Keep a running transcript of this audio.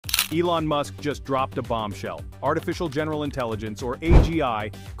Elon Musk just dropped a bombshell. Artificial General Intelligence, or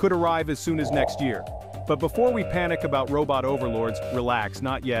AGI, could arrive as soon as next year. But before we panic about robot overlords, relax,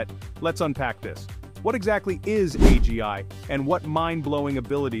 not yet. Let's unpack this. What exactly is AGI, and what mind-blowing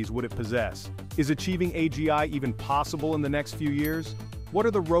abilities would it possess? Is achieving AGI even possible in the next few years? What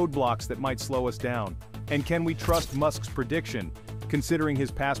are the roadblocks that might slow us down? And can we trust Musk's prediction, considering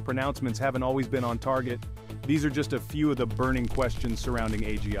his past pronouncements haven't always been on target? These are just a few of the burning questions surrounding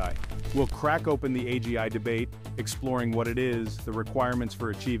AGI. We'll crack open the AGI debate, exploring what it is, the requirements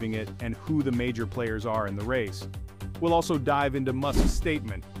for achieving it, and who the major players are in the race. We'll also dive into Musk's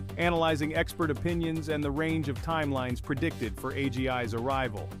statement, analyzing expert opinions and the range of timelines predicted for AGI's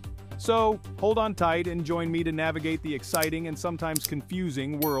arrival. So, hold on tight and join me to navigate the exciting and sometimes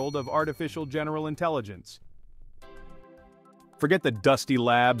confusing world of artificial general intelligence. Forget the dusty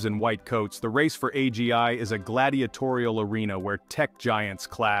labs and white coats. The race for AGI is a gladiatorial arena where tech giants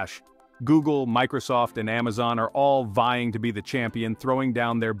clash. Google, Microsoft, and Amazon are all vying to be the champion, throwing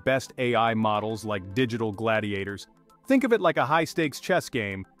down their best AI models like digital gladiators. Think of it like a high-stakes chess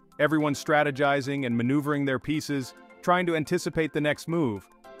game. Everyone's strategizing and maneuvering their pieces, trying to anticipate the next move.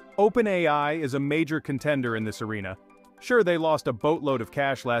 OpenAI is a major contender in this arena. Sure, they lost a boatload of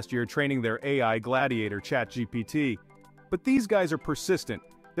cash last year training their AI gladiator ChatGPT. But these guys are persistent.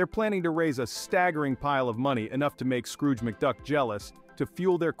 They're planning to raise a staggering pile of money, enough to make Scrooge McDuck jealous, to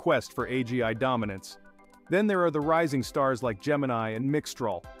fuel their quest for AGI dominance. Then there are the rising stars like Gemini and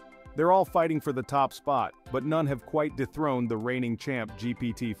Mixtral. They're all fighting for the top spot, but none have quite dethroned the reigning champ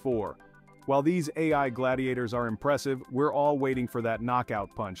GPT-4. While these AI gladiators are impressive, we're all waiting for that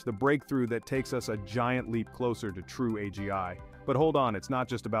knockout punch, the breakthrough that takes us a giant leap closer to true AGI. But hold on, it's not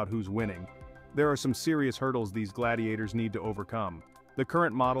just about who's winning. There are some serious hurdles these gladiators need to overcome. The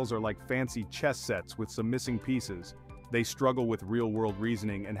current models are like fancy chess sets with some missing pieces. They struggle with real-world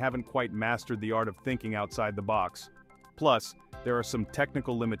reasoning and haven't quite mastered the art of thinking outside the box. Plus, there are some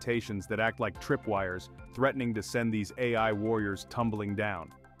technical limitations that act like tripwires, threatening to send these AI warriors tumbling down.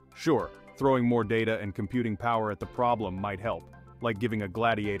 Sure, throwing more data and computing power at the problem might help, like giving a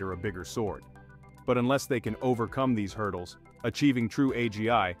gladiator a bigger sword. But unless they can overcome these hurdles, achieving true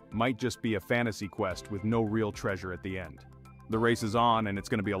AGI might just be a fantasy quest with no real treasure at the end. The race is on and it's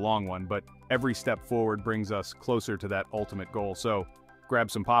going to be a long one, but every step forward brings us closer to that ultimate goal. So,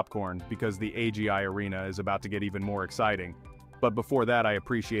 grab some popcorn, because the AGI arena is about to get even more exciting. But before that, I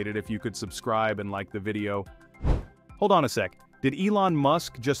appreciate it if you could subscribe and like the video. Hold on a sec. Did Elon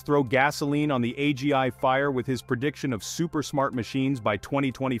Musk just throw gasoline on the AGI fire with his prediction of super smart machines by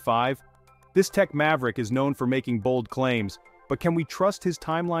 2025? This tech maverick is known for making bold claims, but can we trust his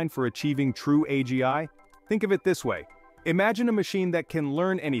timeline for achieving true AGI? Think of it this way. Imagine a machine that can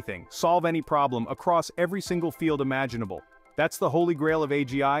learn anything, solve any problem across every single field imaginable. That's the holy grail of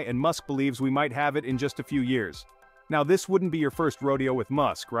AGI, and Musk believes we might have it in just a few years. Now, this wouldn't be your first rodeo with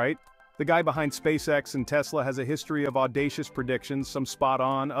Musk, right? The guy behind SpaceX and Tesla has a history of audacious predictions, some spot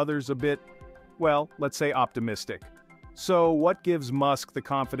on, others a bit, well, let's say optimistic. So, what gives Musk the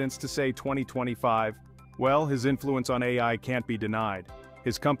confidence to say 2025? Well, his influence on AI can't be denied.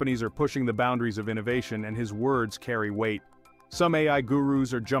 His companies are pushing the boundaries of innovation, and his words carry weight. Some AI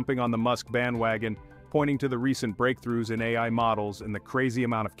gurus are jumping on the Musk bandwagon, pointing to the recent breakthroughs in AI models and the crazy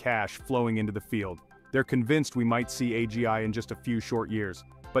amount of cash flowing into the field. They're convinced we might see AGI in just a few short years,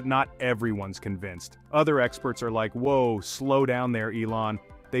 but not everyone's convinced. Other experts are like, whoa, slow down there, Elon.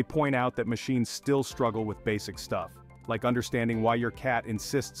 They point out that machines still struggle with basic stuff, like understanding why your cat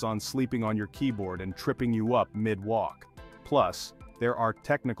insists on sleeping on your keyboard and tripping you up mid-walk. Plus, there are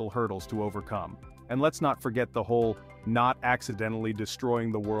technical hurdles to overcome. And let's not forget the whole not accidentally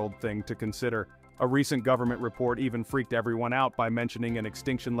destroying the world thing to consider. A recent government report even freaked everyone out by mentioning an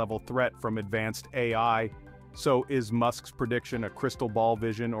extinction-level threat from advanced AI. So is Musk's prediction a crystal ball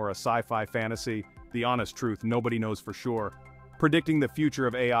vision or a sci-fi fantasy? The honest truth, nobody knows for sure. Predicting the future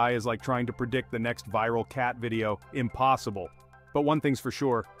of AI is like trying to predict the next viral cat video. Impossible. But one thing's for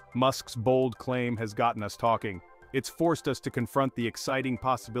sure, Musk's bold claim has gotten us talking. It's forced us to confront the exciting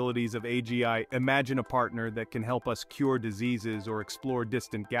possibilities of AGI. Imagine a partner that can help us cure diseases or explore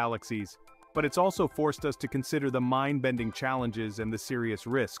distant galaxies. But it's also forced us to consider the mind-bending challenges and the serious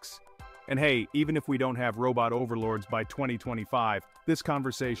risks. And hey, even if we don't have robot overlords by 2025, this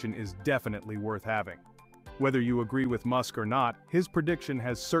conversation is definitely worth having. Whether you agree with Musk or not, his prediction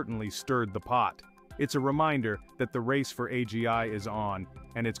has certainly stirred the pot. It's a reminder that the race for AGI is on,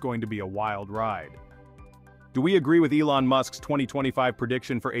 and it's going to be a wild ride. Do we agree with Elon Musk's 2025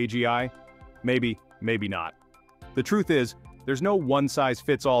 prediction for AGI? Maybe, maybe not. The truth is, there's no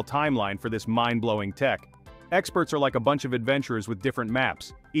one-size-fits-all timeline for this mind-blowing tech. Experts are like a bunch of adventurers with different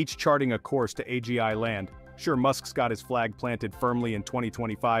maps, each charting a course to AGI land. Sure, Musk's got his flag planted firmly in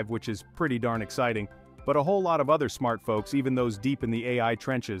 2025, which is pretty darn exciting, but a whole lot of other smart folks, even those deep in the AI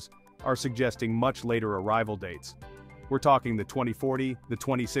trenches, are suggesting much later arrival dates. We're talking the 2040, the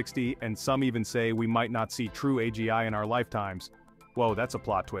 2060, and some even say we might not see true AGI in our lifetimes. Whoa, that's a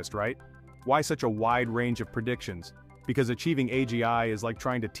plot twist, right? Why such a wide range of predictions? Because achieving AGI is like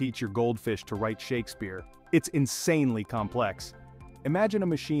trying to teach your goldfish to write Shakespeare. It's insanely complex. Imagine a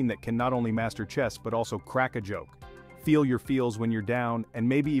machine that can not only master chess but also crack a joke, feel your feels when you're down, and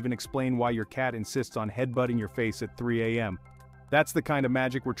maybe even explain why your cat insists on headbutting your face at 3 a.m. That's the kind of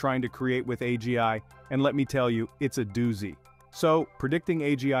magic we're trying to create with AGI, and let me tell you, it's a doozy. So, predicting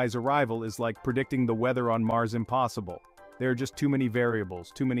AGI's arrival is like predicting the weather on Mars impossible. There are just too many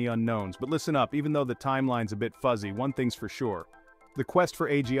variables, too many unknowns, but listen up, even though the timeline's a bit fuzzy, one thing's for sure. The quest for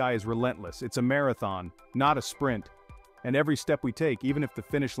AGI is relentless. It's a marathon, not a sprint. And every step we take, even if the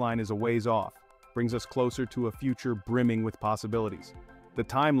finish line is a ways off, brings us closer to a future brimming with possibilities. The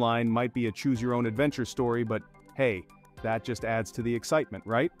timeline might be a choose-your-own-adventure story, but hey, that just adds to the excitement,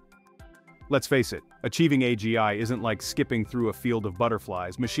 right? Let's face it, achieving AGI isn't like skipping through a field of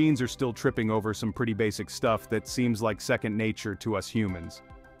butterflies. Machines are still tripping over some pretty basic stuff that seems like second nature to us humans.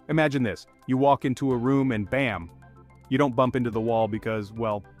 Imagine this, you walk into a room and bam! You don't bump into the wall because,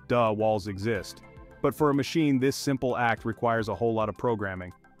 well, duh, walls exist. But for a machine, this simple act requires a whole lot of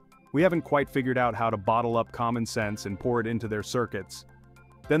programming. We haven't quite figured out how to bottle up common sense and pour it into their circuits.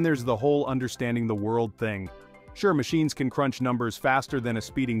 Then there's the whole understanding the world thing. Sure, machines can crunch numbers faster than a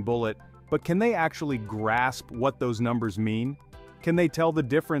speeding bullet, but can they actually grasp what those numbers mean? Can they tell the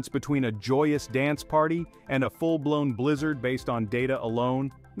difference between a joyous dance party and a full-blown blizzard based on data alone?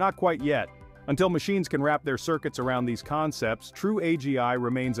 Not quite yet. Until machines can wrap their circuits around these concepts, true AGI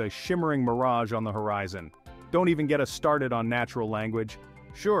remains a shimmering mirage on the horizon. Don't even get us started on natural language.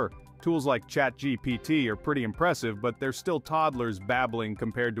 Sure, tools like ChatGPT are pretty impressive, but they're still toddlers babbling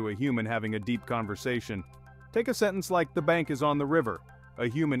compared to a human having a deep conversation. Take a sentence like "the bank is on the river." A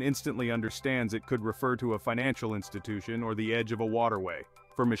human instantly understands it could refer to a financial institution or the edge of a waterway.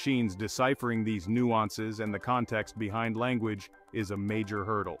 For machines, deciphering these nuances and the context behind language is a major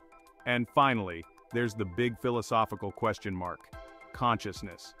hurdle. And finally, there's the big philosophical question mark: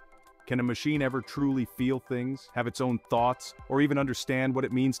 consciousness. Can a machine ever truly feel things, have its own thoughts, or even understand what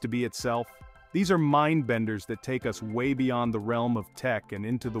it means to be itself? These are mind benders that take us way beyond the realm of tech and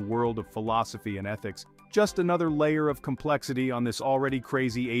into the world of philosophy and ethics. Just another layer of complexity on this already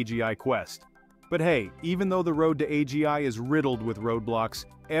crazy AGI quest. But hey, even though the road to AGI is riddled with roadblocks,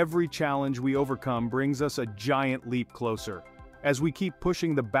 every challenge we overcome brings us a giant leap closer. As we keep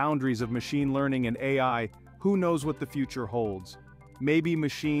pushing the boundaries of machine learning and AI, who knows what the future holds? Maybe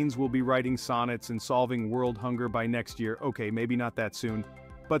machines will be writing sonnets and solving world hunger by next year. Okay, maybe not that soon.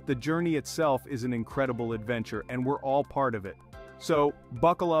 But the journey itself is an incredible adventure, and we're all part of it. So,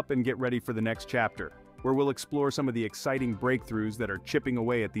 buckle up and get ready for the next chapter, where we'll explore some of the exciting breakthroughs that are chipping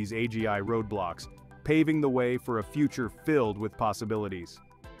away at these AGI roadblocks, paving the way for a future filled with possibilities.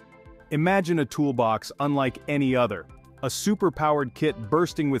 Imagine a toolbox unlike any other. A super-powered kit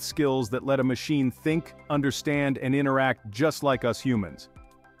bursting with skills that let a machine think, understand, and interact just like us humans.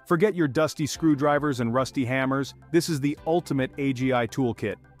 Forget your dusty screwdrivers and rusty hammers, this is the ultimate AGI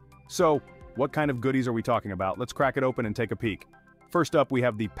toolkit. So, what kind of goodies are we talking about? Let's crack it open and take a peek. First up, we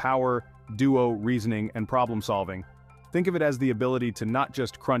have the power, duo, reasoning, and problem solving. Think of it as the ability to not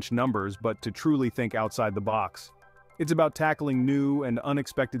just crunch numbers, but to truly think outside the box. It's about tackling new and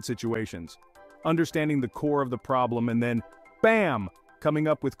unexpected situations, understanding the core of the problem, and then, bam, coming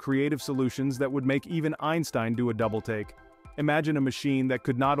up with creative solutions that would make even Einstein do a double take. Imagine a machine that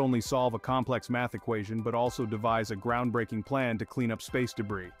could not only solve a complex math equation but also devise a groundbreaking plan to clean up space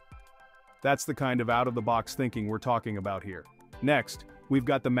debris. That's the kind of out-of-the-box thinking we're talking about here. Next, we've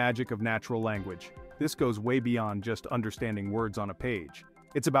got the magic of natural language. This goes way beyond just understanding words on a page.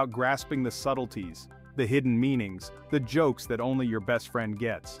 It's about grasping the subtleties, the hidden meanings, the jokes that only your best friend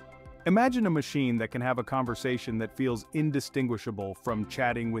gets. Imagine a machine that can have a conversation that feels indistinguishable from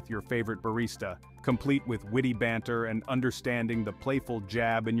chatting with your favorite barista, complete with witty banter and understanding the playful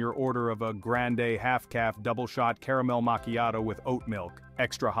jab in your order of a grande half-calf double-shot caramel macchiato with oat milk,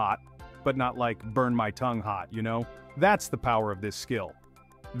 extra hot, but not like burn my tongue hot, you know? That's the power of this skill.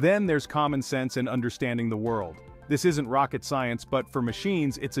 Then there's common sense and understanding the world. This isn't rocket science, but for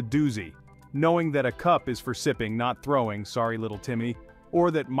machines, it's a doozy. Knowing that a cup is for sipping, not throwing, sorry little Timmy, or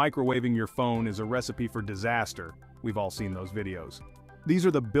that microwaving your phone is a recipe for disaster. We've all seen those videos. These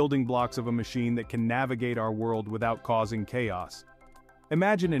are the building blocks of a machine that can navigate our world without causing chaos.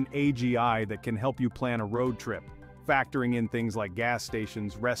 Imagine an AGI that can help you plan a road trip, factoring in things like gas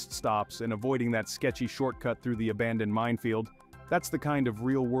stations, rest stops, and avoiding that sketchy shortcut through the abandoned minefield. That's the kind of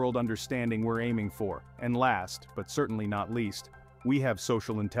real-world understanding we're aiming for. And last, but certainly not least, we have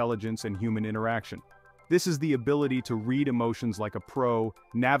social intelligence and human interaction. This is the ability to read emotions like a pro,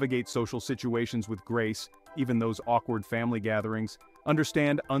 navigate social situations with grace, even those awkward family gatherings,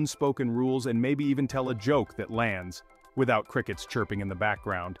 understand unspoken rules, and maybe even tell a joke that lands, without crickets chirping in the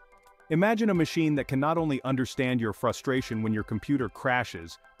background. Imagine a machine that can not only understand your frustration when your computer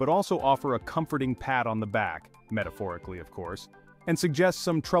crashes, but also offer a comforting pat on the back, metaphorically of course, and suggest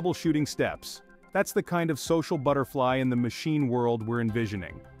some troubleshooting steps. That's the kind of social butterfly in the machine world we're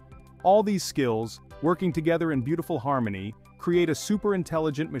envisioning. All these skills, working together in beautiful harmony, create a super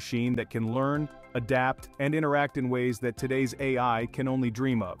intelligent machine that can learn, adapt, and interact in ways that today's AI can only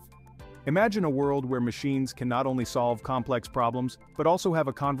dream of. Imagine a world where machines can not only solve complex problems, but also have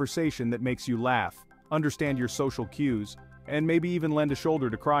a conversation that makes you laugh, understand your social cues, and maybe even lend a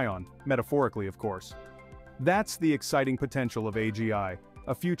shoulder to cry on, metaphorically of course. That's the exciting potential of AGI,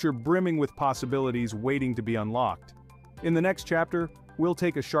 a future brimming with possibilities waiting to be unlocked. In the next chapter, we'll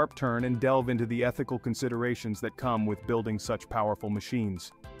take a sharp turn and delve into the ethical considerations that come with building such powerful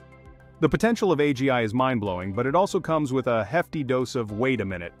machines. The potential of AGI is mind-blowing, but it also comes with a hefty dose of wait a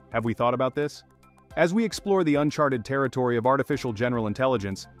minute, have we thought about this? As we explore the uncharted territory of artificial general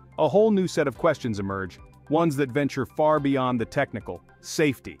intelligence, a whole new set of questions emerge, ones that venture far beyond the technical: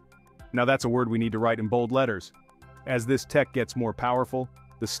 safety. Now that's a word we need to write in bold letters. As this tech gets more powerful,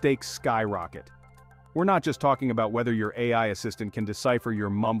 the stakes skyrocket. We're not just talking about whether your AI assistant can decipher your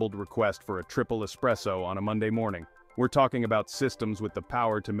mumbled request for a triple espresso on a Monday morning. We're talking about systems with the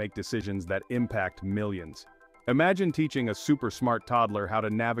power to make decisions that impact millions. Imagine teaching a super smart toddler how to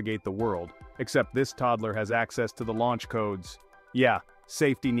navigate the world, except this toddler has access to the launch codes. Yeah,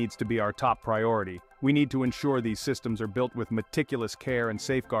 safety needs to be our top priority. We need to ensure these systems are built with meticulous care and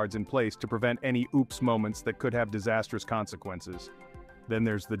safeguards in place to prevent any oops moments that could have disastrous consequences. Then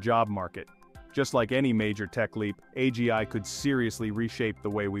there's the job market. Just like any major tech leap, AGI could seriously reshape the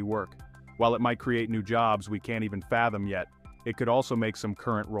way we work. While it might create new jobs we can't even fathom yet, it could also make some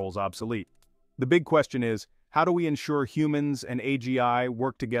current roles obsolete. The big question is, how do we ensure humans and AGI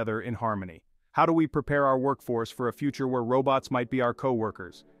work together in harmony? How do we prepare our workforce for a future where robots might be our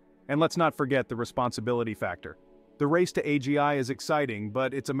co-workers? And let's not forget the responsibility factor. The race to AGI is exciting,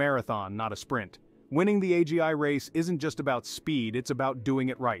 but it's a marathon, not a sprint. Winning the AGI race isn't just about speed, it's about doing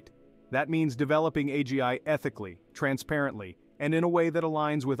it right. That means developing AGI ethically, transparently, and in a way that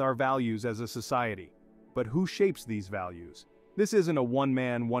aligns with our values as a society. But who shapes these values? This isn't a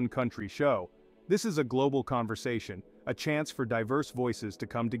one-man, one-country show. This is a global conversation, a chance for diverse voices to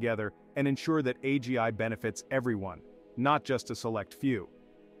come together and ensure that AGI benefits everyone, not just a select few.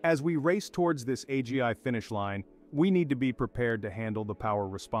 As we race towards this AGI finish line, we need to be prepared to handle the power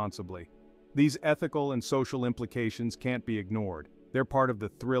responsibly. These ethical and social implications can't be ignored. They're part of the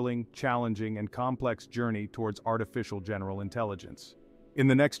thrilling, challenging, and complex journey towards artificial general intelligence. In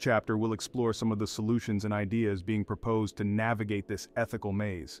the next chapter, we'll explore some of the solutions and ideas being proposed to navigate this ethical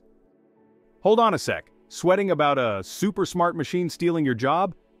maze. Hold on a sec. Sweating about a super smart machine stealing your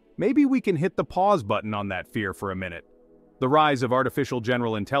job? Maybe we can hit the pause button on that fear for a minute. The rise of artificial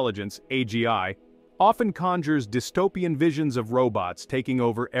general intelligence, AGI, often conjures dystopian visions of robots taking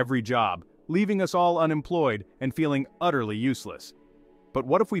over every job, leaving us all unemployed and feeling utterly useless. But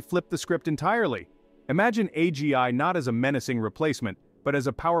what if we flip the script entirely? Imagine AGI not as a menacing replacement, but as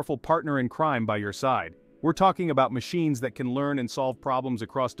a powerful partner in crime by your side. We're talking about machines that can learn and solve problems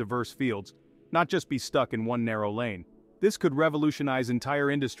across diverse fields, not just be stuck in one narrow lane. This could revolutionize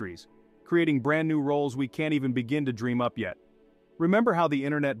entire industries, creating brand new roles we can't even begin to dream up yet. Remember how the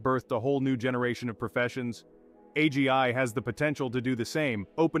internet birthed a whole new generation of professions? AGI has the potential to do the same,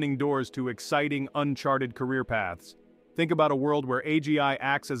 opening doors to exciting, uncharted career paths. Think about a world where AGI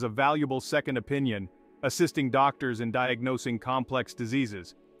acts as a valuable second opinion, assisting doctors in diagnosing complex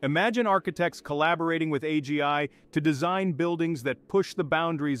diseases. Imagine architects collaborating with AGI to design buildings that push the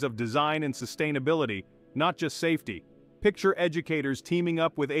boundaries of design and sustainability, not just safety. Picture educators teaming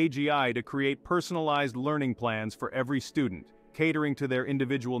up with AGI to create personalized learning plans for every student, catering to their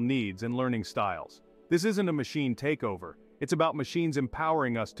individual needs and learning styles. This isn't a machine takeover. It's about machines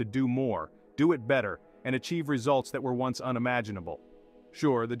empowering us to do more, do it better, and achieve results that were once unimaginable.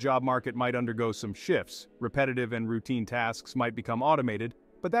 Sure, the job market might undergo some shifts, repetitive and routine tasks might become automated,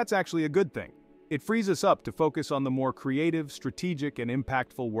 but that's actually a good thing. It frees us up to focus on the more creative, strategic, and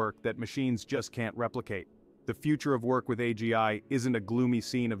impactful work that machines just can't replicate. The future of work with AGI isn't a gloomy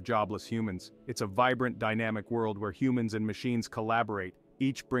scene of jobless humans. It's a vibrant, dynamic world where humans and machines collaborate,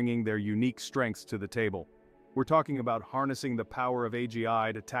 each bringing their unique strengths to the table. We're talking about harnessing the power of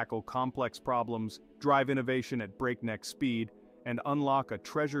AGI to tackle complex problems, drive innovation at breakneck speed, and unlock a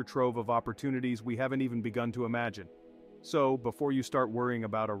treasure trove of opportunities we haven't even begun to imagine. So, before you start worrying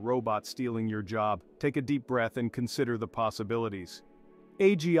about a robot stealing your job, take a deep breath and consider the possibilities.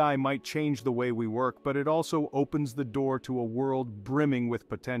 AGI might change the way we work, but it also opens the door to a world brimming with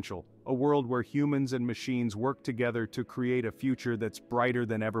potential, a world where humans and machines work together to create a future that's brighter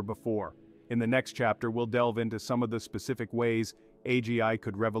than ever before. In the next chapter, we'll delve into some of the specific ways AGI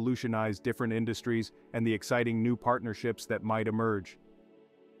could revolutionize different industries and the exciting new partnerships that might emerge.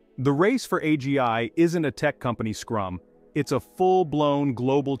 The race for AGI isn't a tech company scrum. It's a full-blown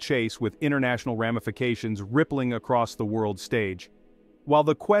global chase with international ramifications rippling across the world stage. While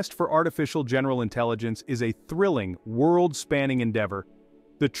the quest for artificial general intelligence is a thrilling, world-spanning endeavor,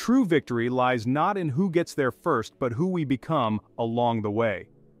 the true victory lies not in who gets there first but who we become along the way.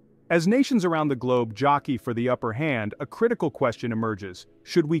 As nations around the globe jockey for the upper hand, a critical question emerges: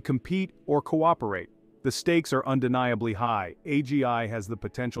 should we compete or cooperate? The stakes are undeniably high. AGI has the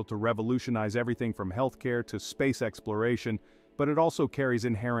potential to revolutionize everything from healthcare to space exploration, but it also carries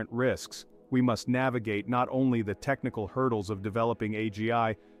inherent risks. We must navigate not only the technical hurdles of developing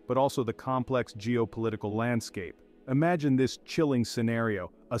AGI, but also the complex geopolitical landscape. Imagine this chilling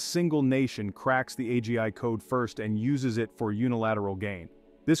scenario: a single nation cracks the AGI code first and uses it for unilateral gain.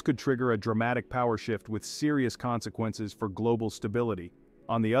 This could trigger a dramatic power shift with serious consequences for global stability.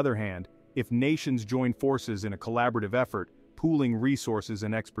 On the other hand, if nations join forces in a collaborative effort, pooling resources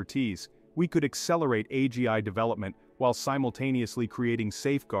and expertise, we could accelerate AGI development while simultaneously creating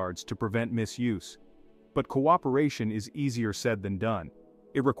safeguards to prevent misuse. But cooperation is easier said than done.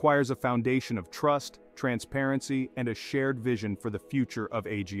 It requires a foundation of trust, transparency, and a shared vision for the future of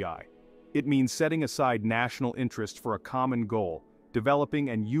AGI. It means setting aside national interest for a common goal, developing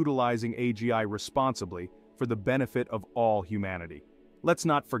and utilizing AGI responsibly for the benefit of all humanity. Let's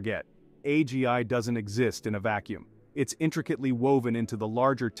not forget, AGI doesn't exist in a vacuum. It's intricately woven into the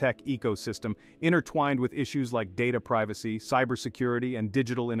larger tech ecosystem, intertwined with issues like data privacy, cybersecurity, and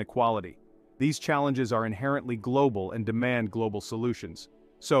digital inequality. These challenges are inherently global and demand global solutions.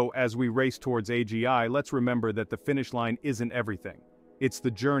 So, as we race towards AGI, let's remember that the finish line isn't everything. It's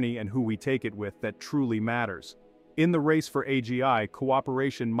the journey and who we take it with that truly matters. In the race for AGI,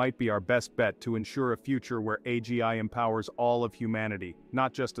 cooperation might be our best bet to ensure a future where AGI empowers all of humanity,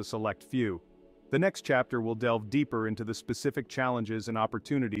 not just a select few. The next chapter will delve deeper into the specific challenges and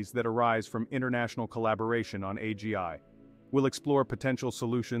opportunities that arise from international collaboration on AGI. We'll explore potential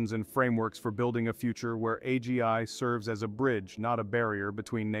solutions and frameworks for building a future where AGI serves as a bridge, not a barrier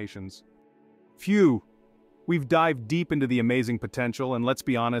between nations. Phew! We've dived deep into the amazing potential and, let's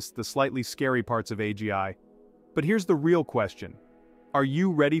be honest, the slightly scary parts of AGI. But here's the real question. Are you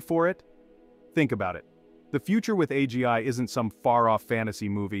ready for it? Think about it. The future with AGI isn't some far-off fantasy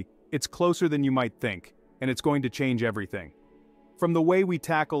movie. It's closer than you might think, and it's going to change everything. From the way we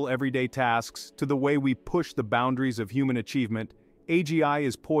tackle everyday tasks to the way we push the boundaries of human achievement, AGI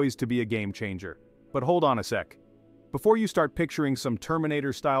is poised to be a game changer. But hold on a sec. Before you start picturing some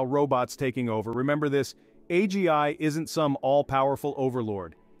Terminator-style robots taking over, remember this: AGI isn't some all-powerful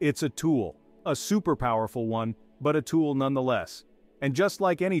overlord. It's a tool. A super powerful one, but a tool nonetheless. And just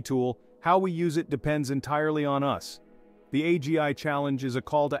like any tool, how we use it depends entirely on us. The AGI challenge is a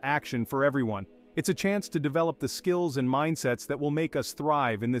call to action for everyone. It's a chance to develop the skills and mindsets that will make us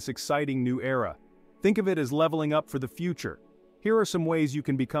thrive in this exciting new era. Think of it as leveling up for the future. Here are some ways you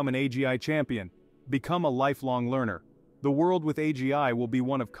can become an AGI champion. Become a lifelong learner. The world with AGI will be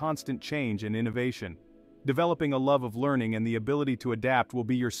one of constant change and innovation. Developing a love of learning and the ability to adapt will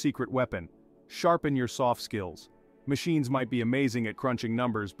be your secret weapon. Sharpen your soft skills. Machines might be amazing at crunching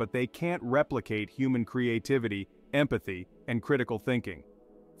numbers, but they can't replicate human creativity, empathy, and critical thinking.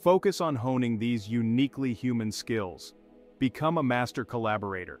 Focus on honing these uniquely human skills. Become a master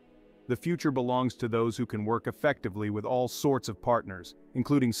collaborator. The future belongs to those who can work effectively with all sorts of partners,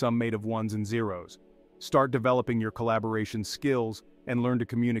 including some made of ones and zeros. Start developing your collaboration skills and learn to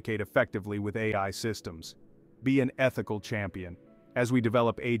communicate effectively with AI systems. Be an ethical champion. As we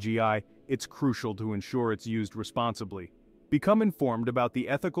develop AGI, it's crucial to ensure it's used responsibly. Become informed about the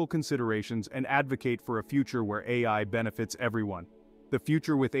ethical considerations and advocate for a future where AI benefits everyone. The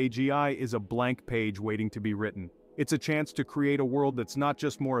future with AGI is a blank page waiting to be written. It's a chance to create a world that's not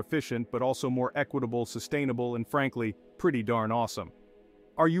just more efficient, but also more equitable, sustainable, and frankly, pretty darn awesome.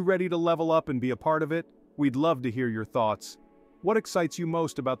 Are you ready to level up and be a part of it? We'd love to hear your thoughts. What excites you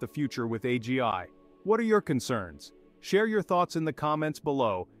most about the future with AGI? What are your concerns? Share your thoughts in the comments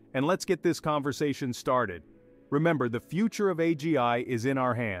below, and let's get this conversation started. Remember, the future of AGI is in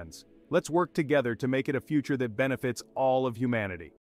our hands. Let's work together to make it a future that benefits all of humanity.